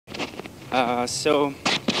So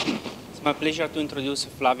it's my pleasure to introduce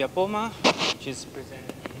Flavia Poma. She's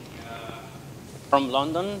presenting from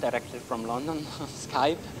London, directly from London,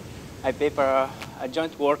 Skype. I paper a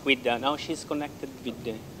joint work with, now she's connected with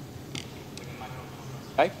the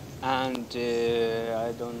Skype. And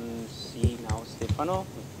I don't see now Stefano,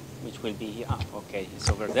 which will be here. Ah, okay, it's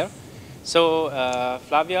over there. So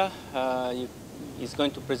Flavia is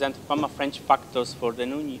going to present Fama-French factors for the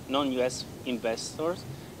non-US investors,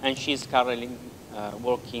 and she's currently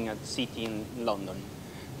working at Citi in London.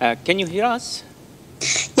 Can you hear us?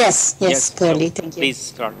 Yes, clearly, so thank you. Please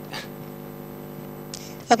start.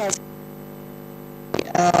 Okay.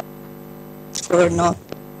 For not.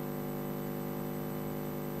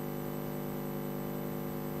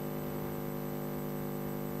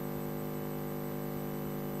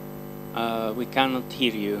 We cannot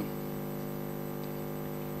hear you.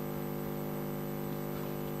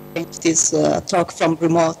 This talk from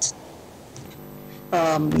remote,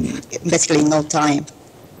 basically no time.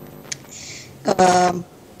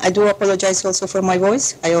 I do apologize also for my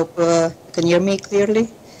voice. I hope you can hear me clearly.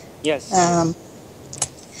 Yes.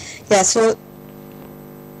 Yeah, so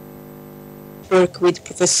work with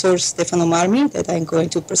Professor Stefano Marmi that I'm going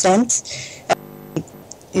to present.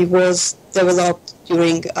 It was developed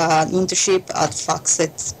during an internship at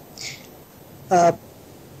Faxet.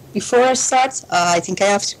 Before I start, I think I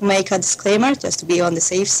have to make a disclaimer just to be on the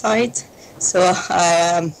safe side. So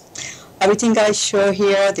everything I show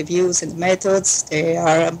here, the views and the methods, they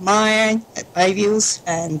are my views,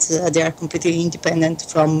 and they are completely independent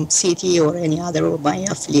from Citi or any other of my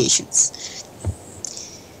affiliations.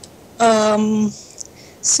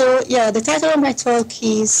 So yeah, the title of my talk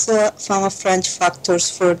is Fama-French Factors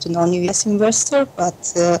for the Non-US Investor,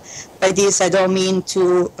 but by this I don't mean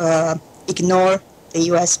to ignore the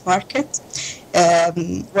US market.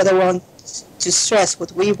 What I want to stress,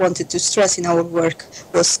 what we wanted to stress in our work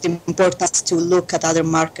was the importance to look at other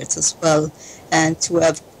markets as well and to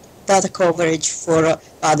have data coverage for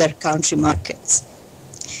other country markets.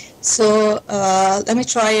 So let me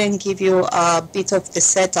try and give you a bit of the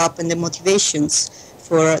setup and the motivations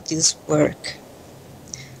for this work.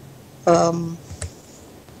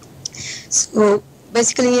 So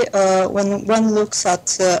basically, when one looks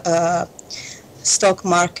at stock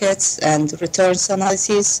markets and returns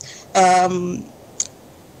analysis,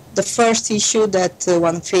 the first issue that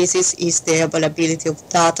one faces is the availability of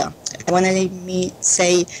data. When I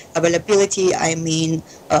say availability, I mean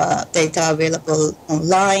data available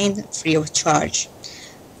online, free of charge,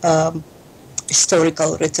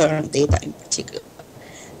 historical return data in particular.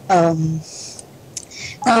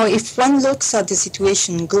 Now, if one looks at the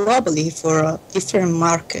situation globally for different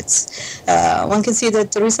markets, one can see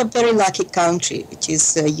that there is a very lucky country, which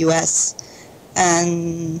is the US,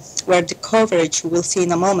 and where the coverage we'll see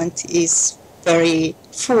in a moment is very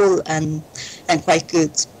full and quite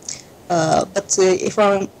good. But if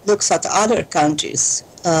one looks at other countries,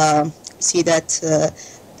 see that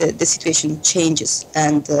the situation changes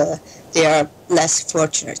and they are less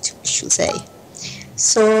fortunate, we should say.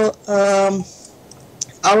 So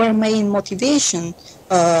our main motivation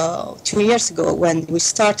 2 years ago when we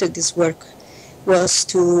started this work was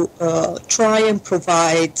to try and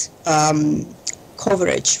provide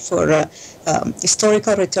coverage for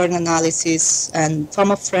historical return analysis and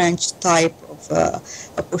Fama-French type of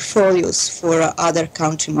portfolios for other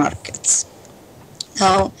country markets.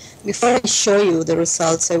 Now, before I show you the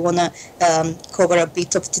results, I want to cover a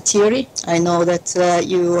bit of the theory. I know that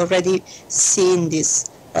you already seen this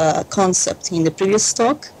concept in the previous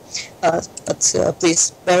talk, but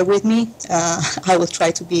please bear with me. I will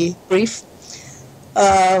try to be brief.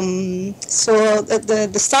 So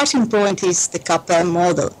the starting point is the CAPM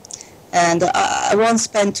model. And I won't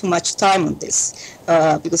spend too much time on this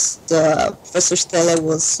because Professor Stella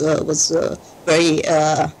was very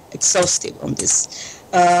exhaustive on this.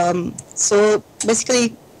 So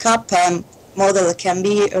basically, CAPM model can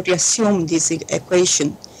be reassumed this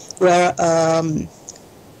equation where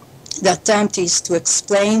the attempt is to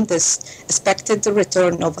explain this expected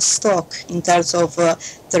return of a stock in terms of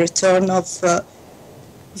the return of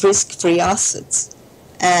risk-free assets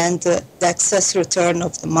and the excess return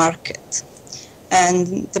of the market.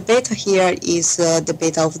 And the beta here is the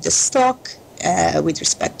beta of the stock with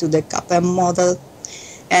respect to the CAPM model.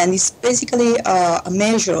 And it's basically a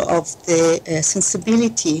measure of the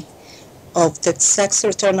sensibility of the excess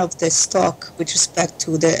return of the stock with respect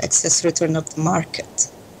to the excess return of the market.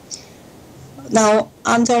 Now,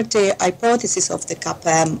 under the hypothesis of the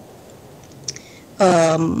CAPM,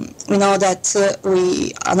 we know that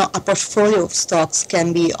a portfolio of stocks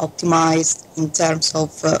can be optimized in terms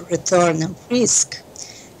of return and risk.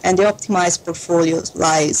 and the optimized portfolio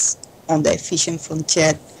lies on the efficient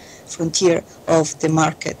frontier of the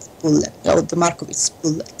market bullet, or the Markowitz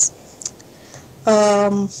bullet.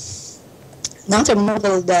 Another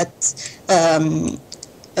model that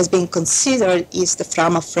has been considered is the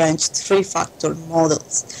Fama-French three-factor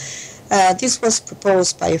models. This was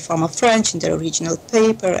proposed by Fama-French in their original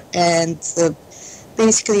paper, and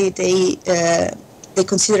basically they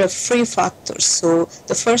consider three factors. So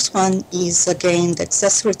the first one is, again, the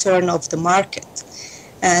excess return of the market,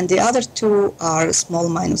 and the other two are small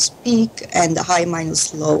minus peak and high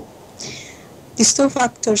minus low. These two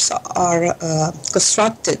factors are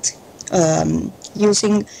constructed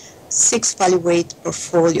using 6 value weight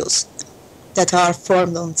portfolios that are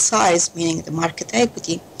formed on size, meaning the market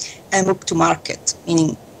equity, and MOOC to market,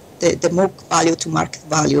 meaning the MOOC value to market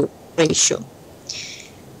value ratio.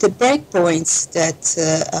 The breakpoints that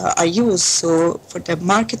are used, so for the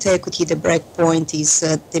market equity, the breakpoint is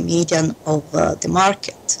the median of the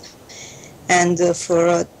market. And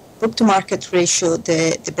for MOOC to market ratio,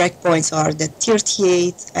 the breakpoints are the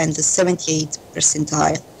 38th and the 78th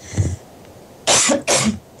percentile.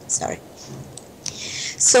 Sorry.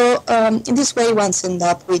 So in this way, one ends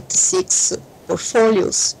up with 6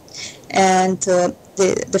 portfolios, and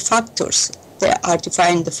the factors they are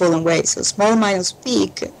defined the following way. So small minus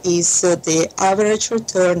peak is the average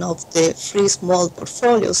return of the 3 small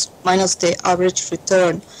portfolios minus the average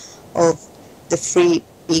return of the 3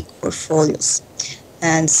 big portfolios.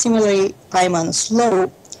 And similarly, high minus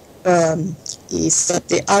low is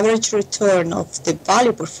the average return of the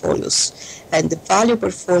value portfolios, and the value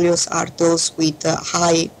portfolios are those with a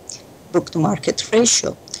high book-to-market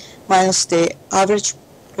ratio, minus the average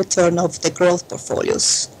return of the growth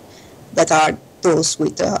portfolios, that are those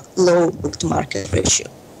with a low book-to-market ratio.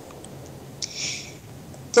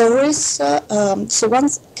 There is, so one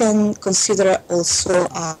can consider also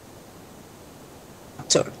a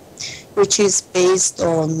factor, which is based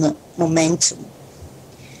on momentum.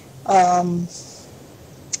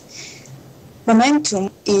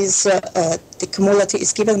 Momentum is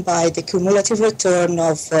is given by the cumulative return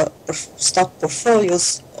of stock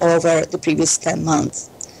portfolios over the previous 10 months.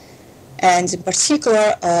 And in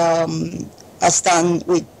particular, as done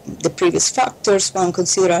with the previous factors, one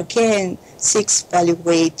consider again 6 value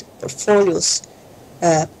weight portfolios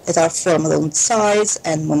that are formed on size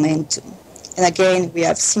and momentum. And again, we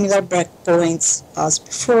have similar breakpoints as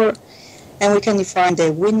before, and we can define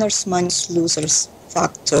the winners minus losers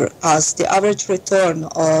factor as the average return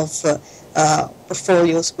of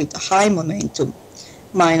portfolios with high momentum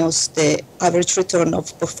minus the average return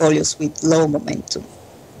of portfolios with low momentum.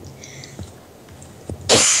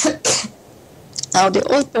 Now, the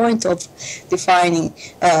whole point of defining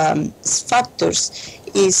factors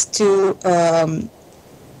is to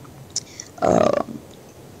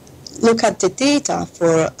look at the data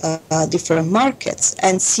for different markets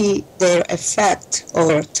and see their effect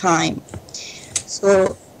over time.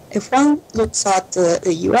 So if one looks at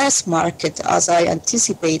the US market, as I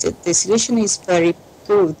anticipated, the situation is very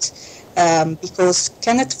good because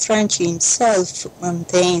Kenneth French himself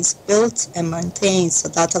built and maintains a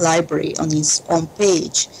data library on his own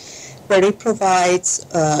page where he provides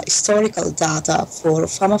historical data for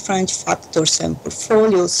Fama-French factors and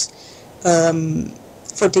portfolios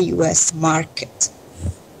for the US market.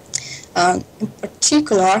 In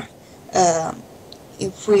particular,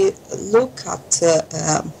 if we look at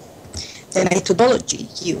the methodology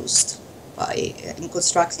used in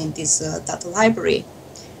constructing this data library,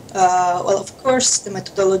 well, of course, the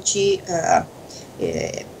methodology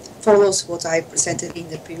follows what I presented in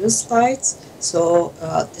the previous slides. So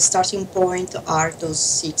the starting point are those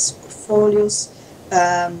 6 portfolios,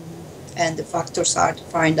 and the factors are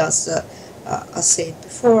defined as said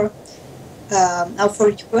before. Now for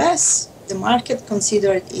US, the market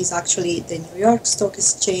considered is actually the New York Stock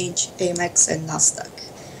Exchange, Amex, and Nasdaq.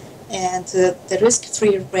 And the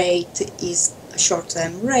risk-free rate is a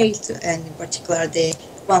short-term rate, and in particular the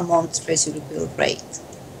 1-month Treasury bill rate.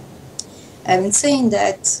 Having saying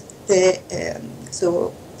that,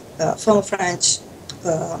 Fama-French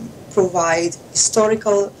provide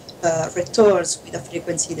historical returns with a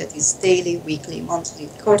frequency that is daily, weekly, monthly,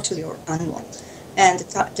 quarterly, or annual, and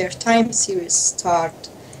their time series start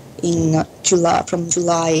in from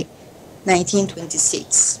July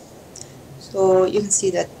 1926. So you can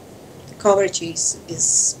see that the coverage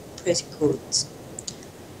is pretty good.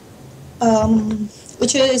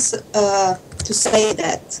 Which is to say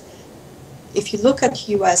that if you look at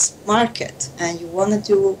US market and you want to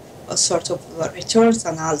do a sort of returns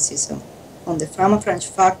analysis on the Fama-French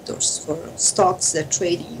factors for stocks that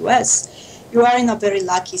trade in US, you are in a very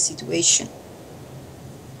lucky situation.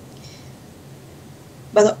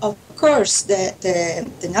 But of course,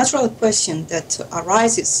 the natural question that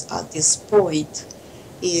arises at this point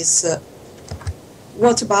is,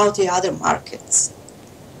 what about the other markets?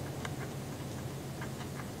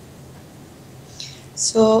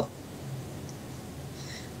 So,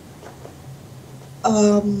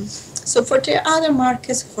 so for the other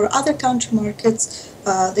markets, for other country markets,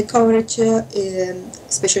 the coverage,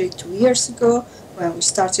 especially 2 years ago, when we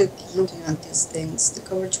started looking at these things, the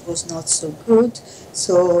coverage was not so good.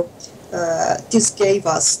 So this gave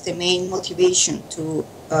us the main motivation to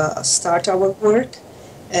start our work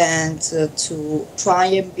and to try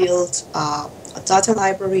and build a data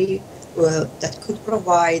library that could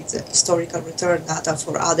provide historical return data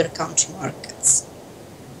for other country markets.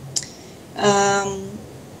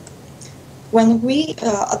 When we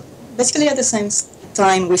basically at the same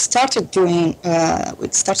time we started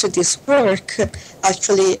this work,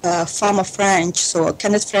 actually Fama-French, so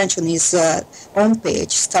Kenneth French on his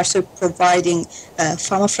homepage started providing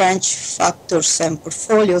Fama-French factors and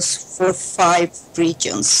portfolios for 5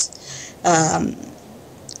 regions.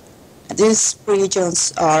 These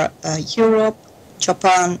regions are Europe,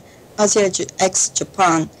 Japan, Asia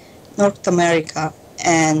ex-Japan, North America,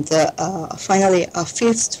 and finally a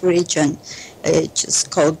 5th region, which is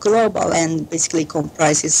called Global, and basically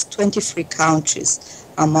comprises 23 countries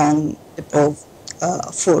among the above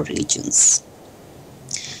 4 regions.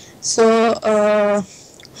 So,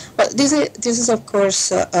 well, this is of course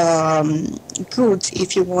good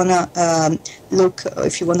if you wanna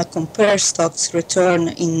if you wanna compare stocks return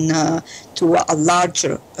in to a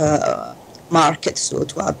larger market, so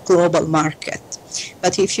to a global market.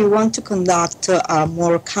 But if you want to conduct a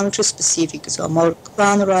more country-specific, so a more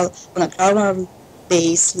granular, on a granular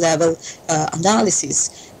base level analysis,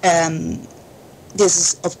 this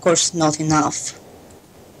is of course not enough.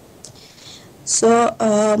 So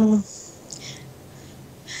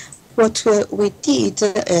what we did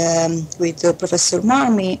with Professor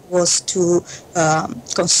Marmi was to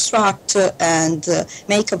construct and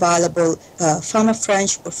make available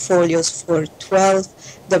Fama-French portfolios for 12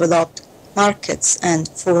 developed markets and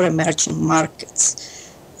 4 emerging markets.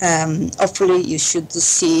 Hopefully you should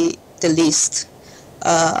see the list.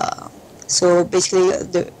 So basically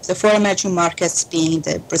the 4 emerging markets being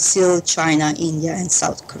the Brazil, China, India, and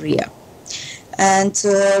South Korea. And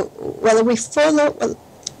well, we followed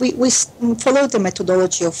the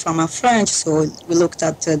methodology of Fama-French, so we looked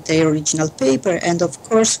at their original paper, and of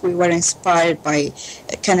course we were inspired by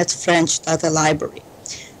Kenneth French data library.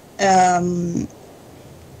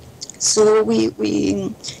 So we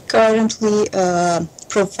currently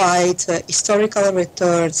provide historical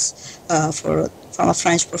returns for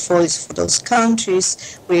Fama-French portfolios for those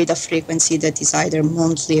countries with a frequency that is either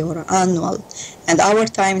monthly or annual. And our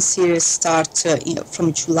time series starts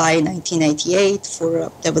from July 1988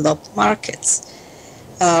 for developed markets.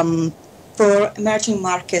 For emerging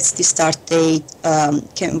markets, the start date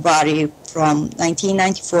can vary from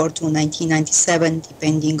 1994 to 1997,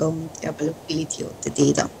 depending on the availability of the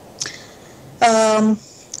data.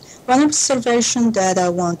 One observation that I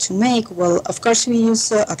want to make, well, of course we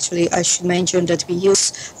use, actually I should mention that we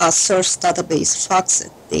use a source database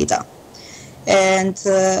FACTSET data. And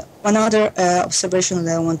one other observation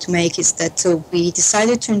that I want to make is that we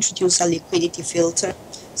decided to introduce a liquidity filter.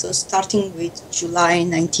 So starting with July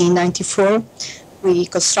 1994, we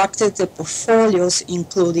constructed the portfolios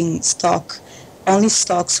including only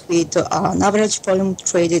stocks with an average volume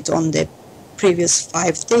traded on the previous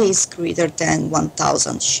 5 days greater than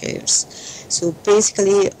 1,000 shares. So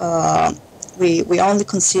basically, we only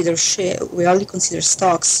consider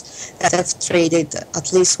stocks that have traded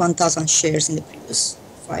at least 1,000 shares in the previous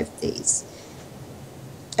 5 days.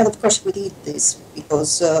 And of course, we did this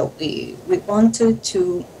because we wanted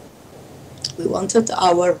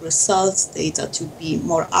our results data to be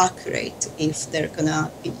more accurate if they're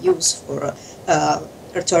gonna be used for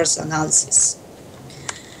returns analysis.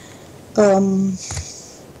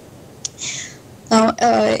 Now,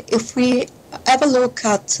 if we have a look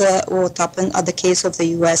at what happened at the case of the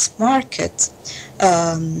US market,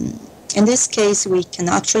 in this case, we can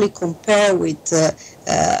actually compare with the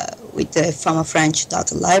Fama-French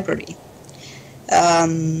data library.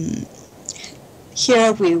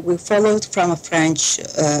 Here we followed Fama-French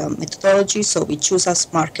methodology, so we choose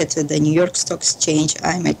as market the New York Stock Exchange,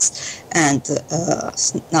 IMEX, and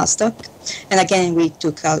NASDAQ. And again, we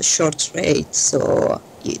took a short rate, so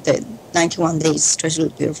the 91 days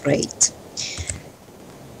treasury rate.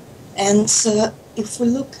 And if we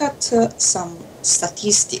look at some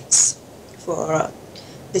statistics for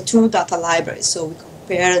the 2 data libraries, so we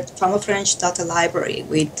compared Fama-French data library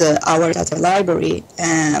with our data library,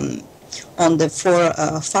 on the four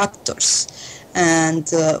factors. And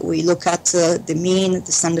we look at the mean,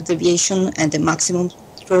 the standard deviation, and the maximum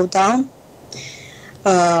drawdown.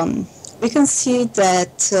 We can see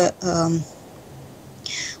that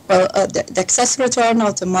the excess return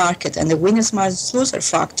of the market and the winners minus loser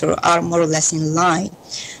factor are more or less in line.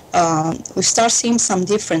 We start seeing some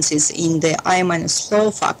differences in the I minus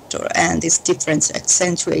low factor, and this difference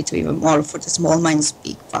accentuates even more for the small minus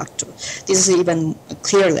big factor. This is even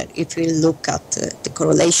clearer if we look at the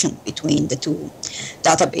correlation between the two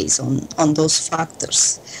databases on those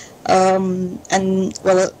factors.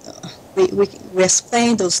 We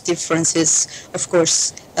explain those differences. Of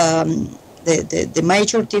course, the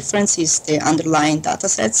major difference is the underlying data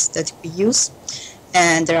sets that we use.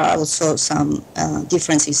 And there are also some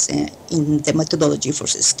differences in the methodology for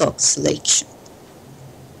the stock selection.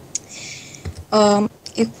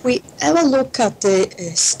 If we have a look at the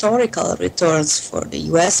historical returns for the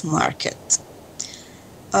US market,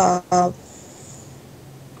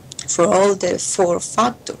 for all the four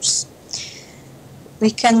factors, we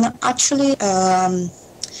can actually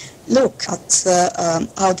look at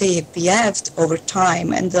how they have behaved over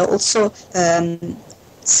time, and also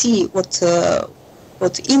see what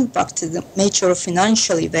impact the major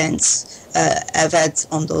financial events have had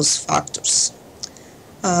on those factors.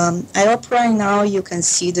 I hope right now you can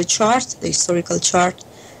see the chart, the historical chart.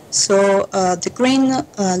 So the green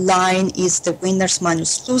line is the winners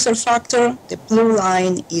minus loser factor. The blue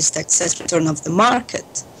line is the excess return of the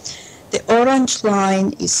market. The orange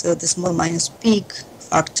line is the small minus big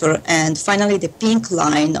factor. And finally, the pink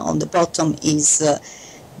line on the bottom is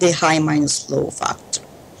the high minus low factor.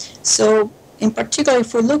 So in particular,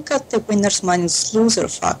 if we look at the winners minus loser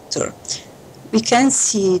factor, we can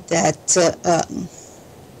see that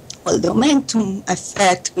the momentum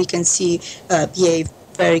effect we can see behave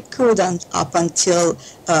very good and up until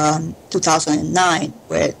 2009,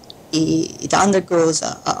 where it undergoes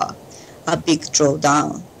a big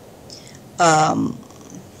drawdown.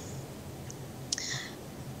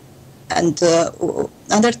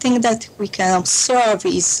 Another thing that we can observe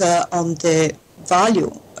is on the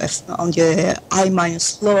value on the I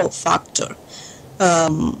minus low factor,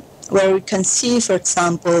 where we can see, for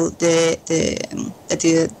example, the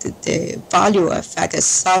value effect has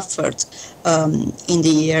suffered in the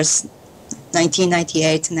years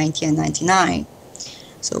 1998 and 1999,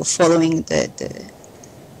 so following the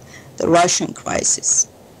Russian crisis.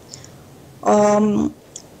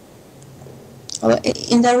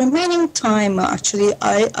 In the remaining time, actually,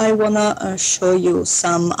 I want to show you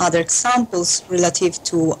some other examples relative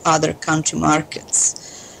to other country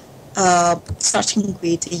markets, starting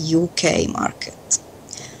with the UK market.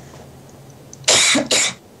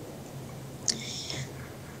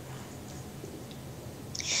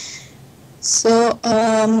 So,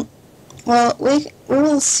 we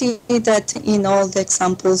will see that in all the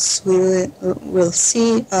examples we will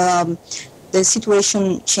see the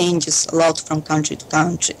situation changes a lot from country to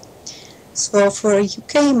country. So for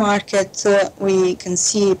UK market, we can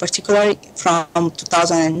see, particularly from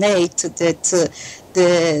 2008, that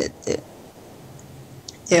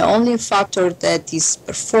the only factor that is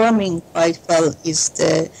performing quite well is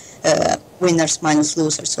the winners minus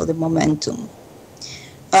losers, so the momentum.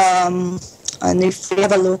 And if we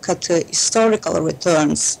have a look at historical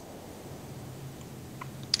returns,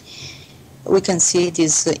 we can see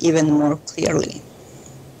this even more clearly.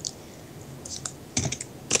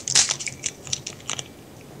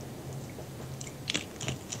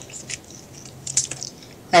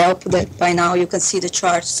 I hope that by now you can see the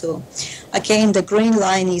chart. So again, the green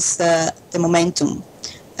line is the momentum.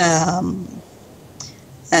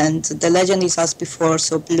 And the legend is as before,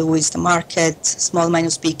 so blue is the market, small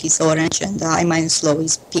minus big is orange, and the high minus low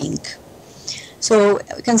is pink. So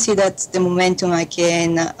we can see that the momentum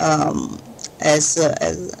again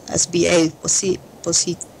has behaved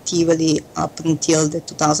positively up until the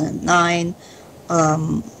 2009,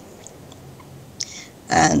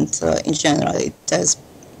 and in general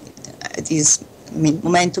this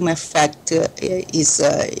momentum effect is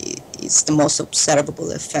the most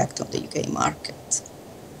observable effect of the UK market.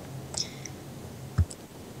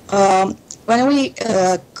 When we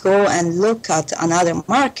go and look at another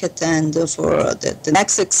market, and for the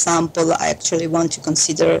next example, I actually want to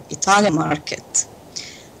consider Italian market.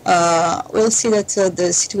 We'll see that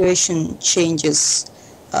the situation changes,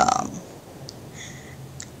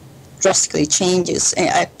 drastically changes,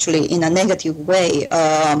 actually in a negative way.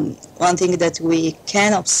 One thing that we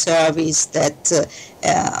can observe is that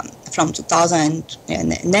from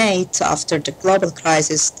 2008, after the global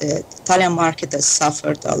crisis, the Italian market has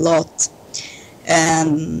suffered a lot.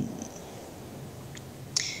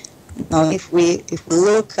 Now, if we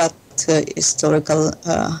look at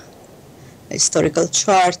historical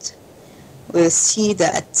chart, we'll see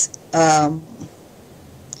that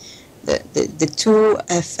the two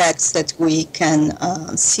effects that we can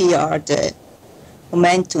see are the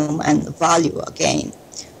momentum and value again.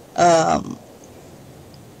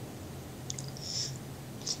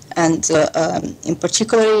 In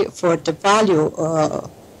particular for the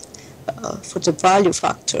value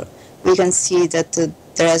factor, we can see that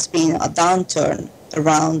there has been a downturn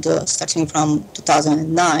around starting from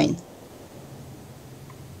 2009.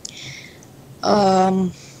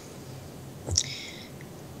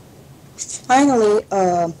 Finally,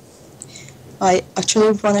 I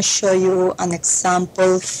actually want to show you an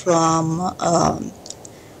example from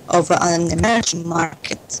of an emerging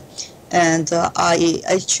market, and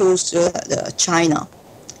I chose China.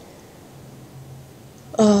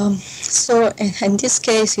 So in this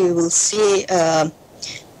case, you will see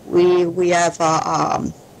we have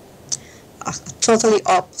a totally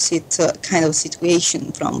opposite kind of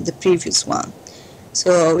situation from the previous one.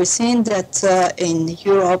 So we're seeing that in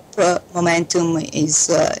Europe, momentum is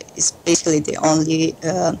basically the only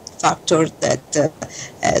factor that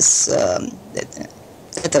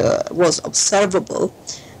was observable.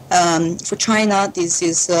 For China, this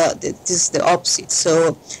is the opposite.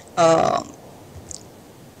 So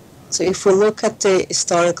so if we look at the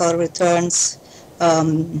historical returns,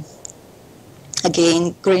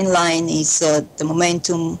 again, green line is the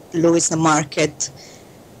momentum, blue is the market,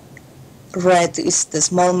 red is the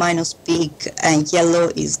small minus big, and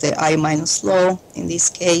yellow is the I minus low in this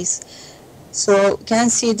case. So you can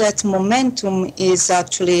see that momentum is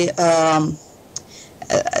actually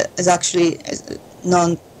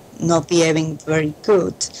not behaving very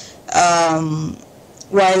good.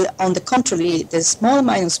 While on the contrary, the small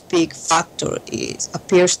minus big factor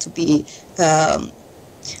appears to be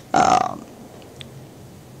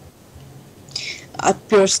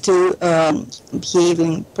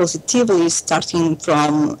behaving positively starting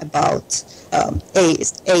from about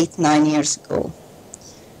 8-9 years ago.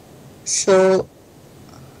 So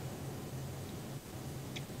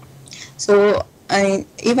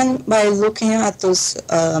even by looking at those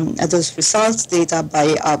results data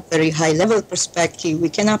by a very high level perspective, we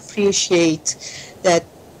can appreciate that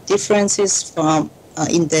differences from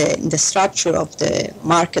in the structure of the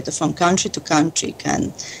market from country to country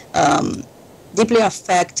can deeply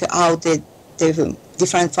affect how the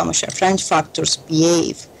different Fama-French factors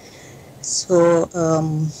behave. So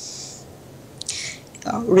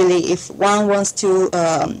really, if one wants to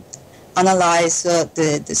analyze a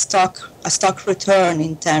stock return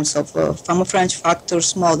in terms of Fama-French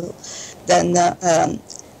factors model, then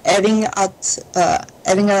having at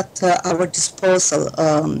our disposal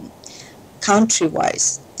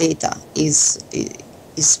country-wise data is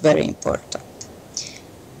very important.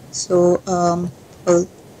 So, well,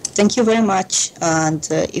 thank you very much, and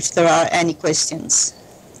if there are any questions.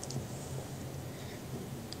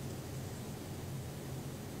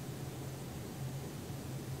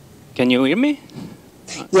 Can you hear me?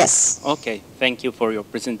 Yes. Okay, thank you for your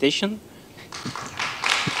presentation.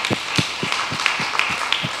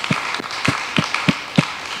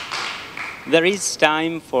 There is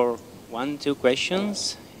time for 1-2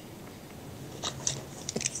 questions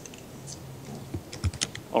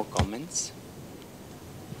or comments.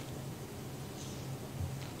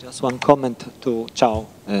 Just one comment to ciao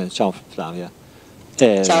Flavia.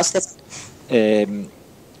 Ciao, Stefano.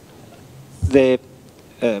 The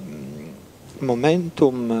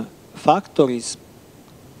momentum factor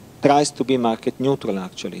tries to be market neutral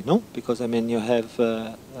actually, no? Because I mean you have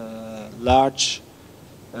large,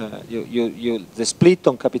 the split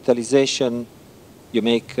on capitalization, you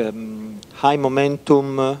make high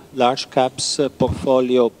momentum, large caps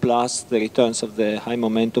portfolio plus the returns of the high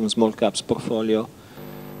momentum, small caps portfolio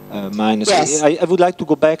minus. Yes. I would like to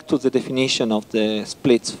go back to the definition of the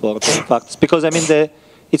splits for the factors, because I mean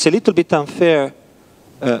it's a little bit unfair.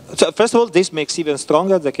 So first of all, this makes even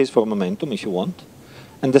stronger the case for momentum, if you want.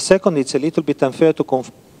 And the second, it's a little bit unfair to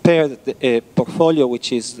compare a portfolio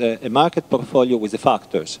which is a market portfolio with the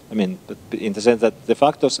factors. I mean, in the sense that the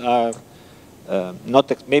factors are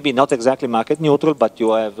maybe not exactly market neutral, but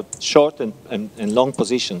you have short and long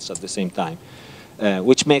positions at the same time,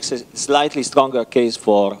 which makes a slightly stronger case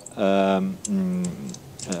for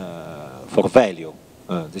value.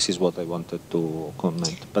 This is what I wanted to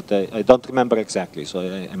comment, but I don't remember exactly, so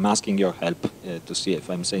I'm asking your help to see if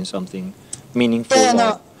I'm saying something meaningful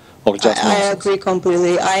or just I agree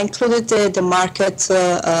completely. I included the market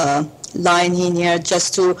line in here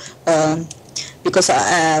just to because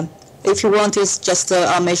if you want, it's just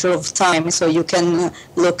a measure of time. So you can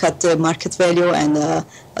look at the market value and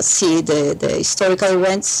see the historical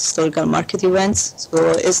events, historical market events.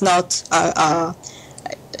 So it's not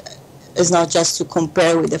just to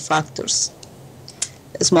compare with the factors.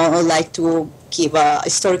 It's more like to give a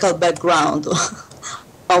historical background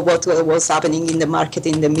of what was happening in the market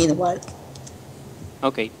in the meanwhile.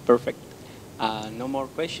 Okay, perfect. No more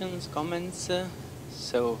questions, comments.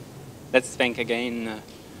 So let's thank again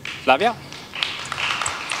Flavia.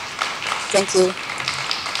 Thank you.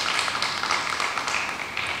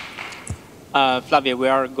 Flavia, we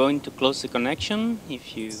are going to close the connection,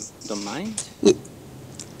 if you don't mind.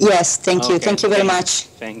 Yes, thank you. Okay, Thank you very much.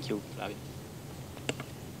 Thank you, Flavia.